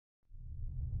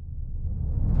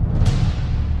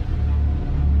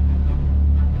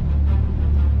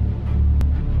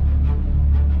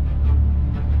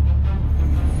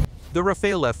The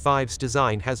Rafale F5's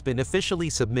design has been officially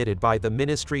submitted by the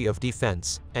Ministry of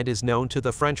Defense and is known to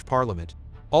the French Parliament.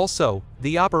 Also,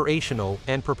 the operational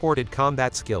and purported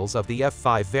combat skills of the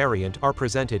F5 variant are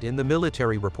presented in the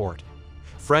military report.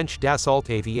 French Dassault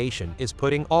Aviation is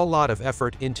putting a lot of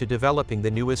effort into developing the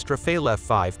newest Rafale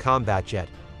F5 combat jet.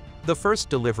 The first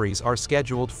deliveries are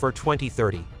scheduled for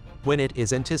 2030, when it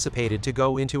is anticipated to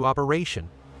go into operation.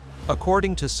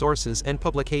 According to sources and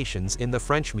publications in the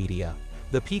French media,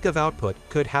 the peak of output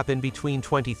could happen between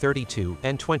 2032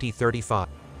 and 2035.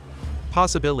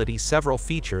 Possibility several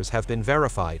features have been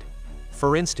verified.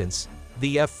 For instance,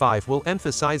 the F5 will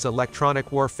emphasize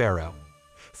electronic warfare.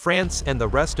 France and the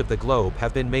rest of the globe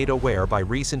have been made aware by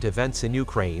recent events in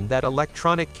Ukraine that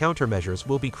electronic countermeasures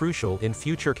will be crucial in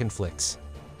future conflicts.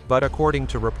 But according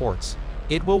to reports,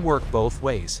 it will work both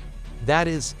ways. That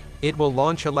is, it will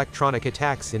launch electronic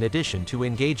attacks in addition to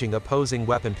engaging opposing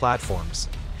weapon platforms.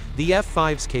 The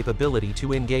F5's capability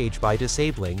to engage by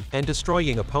disabling and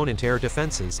destroying opponent air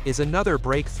defenses is another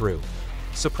breakthrough.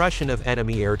 Suppression of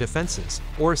enemy air defenses,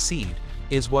 or SEAD,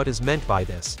 is what is meant by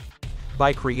this.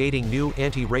 By creating new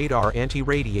anti-radar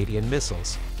anti-radiation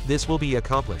missiles, this will be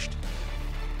accomplished.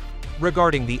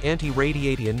 Regarding the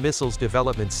anti-radiation missiles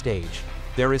development stage,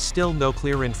 there is still no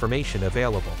clear information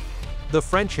available. The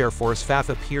French Air Force FAF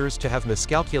appears to have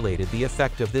miscalculated the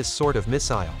effect of this sort of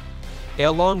missile. A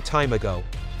long time ago,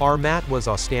 RMAT was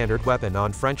a standard weapon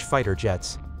on French fighter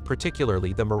jets,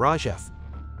 particularly the Mirage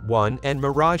F1 and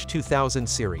Mirage 2000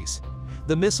 series.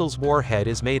 The missile's warhead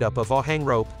is made up of a hang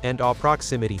rope and a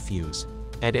proximity fuse,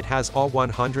 and it has a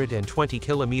 120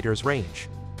 kilometers range.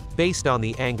 Based on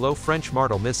the Anglo-French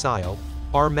Martel missile,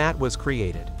 RMAT was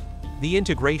created. The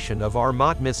integration of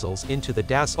RMAT missiles into the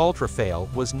Dassault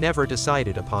Rafale was never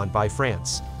decided upon by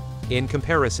France. In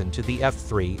comparison to the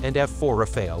F3 and F4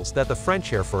 Rafales that the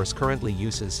French Air Force currently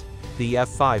uses, the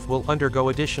F5 will undergo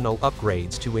additional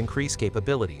upgrades to increase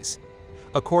capabilities.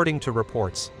 According to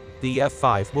reports, the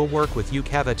F5 will work with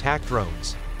UCAV attack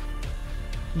drones.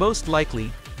 Most likely,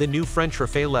 the new French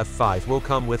Rafale F5 will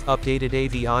come with updated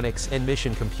avionics and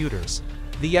mission computers.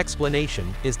 The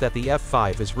explanation is that the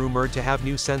F5 is rumored to have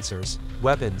new sensors,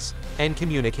 weapons, and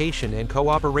communication and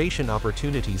cooperation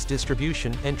opportunities,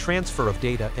 distribution and transfer of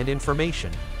data and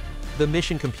information. The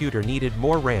mission computer needed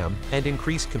more RAM and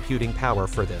increased computing power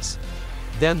for this.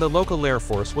 Then the local Air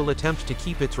Force will attempt to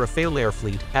keep its Rafale air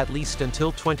fleet at least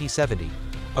until 2070,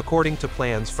 according to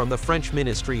plans from the French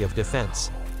Ministry of Defense.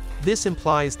 This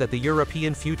implies that the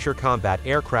European Future Combat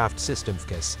Aircraft System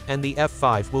FCAS and the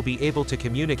F5 will be able to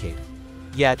communicate.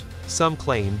 Yet, some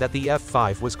claim that the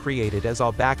F5 was created as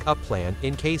a backup plan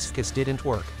in case FCAS didn't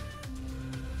work.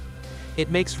 It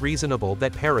makes reasonable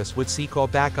that Paris would seek a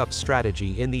backup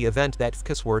strategy in the event that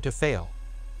FCAS were to fail.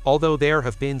 Although there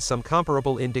have been some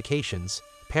comparable indications,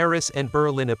 Paris and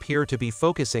Berlin appear to be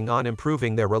focusing on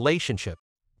improving their relationship,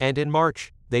 and in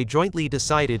March, they jointly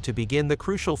decided to begin the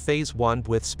crucial Phase 1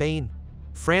 with Spain.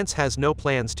 France has no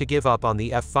plans to give up on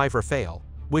the F5 Rafale,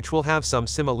 which will have some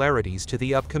similarities to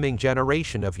the upcoming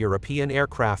generation of European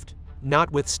aircraft,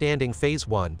 notwithstanding Phase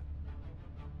 1.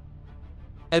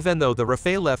 Even though the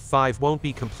Rafale F5 won't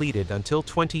be completed until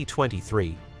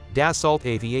 2023, Dassault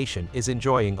Aviation is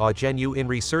enjoying a genuine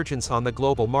resurgence on the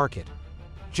global market.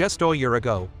 Just a year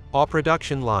ago, a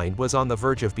production line was on the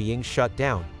verge of being shut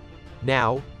down.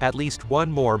 Now, at least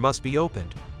one more must be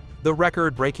opened. The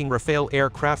record-breaking Rafale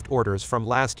aircraft orders from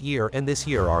last year and this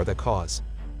year are the cause.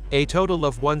 A total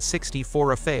of 164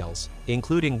 Rafales,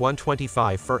 including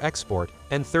 125 for export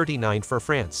and 39 for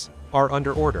France, are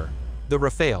under order. The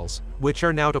Rafales, which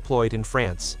are now deployed in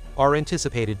France, are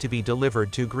anticipated to be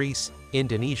delivered to Greece,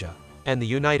 Indonesia, and the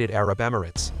United Arab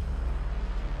Emirates.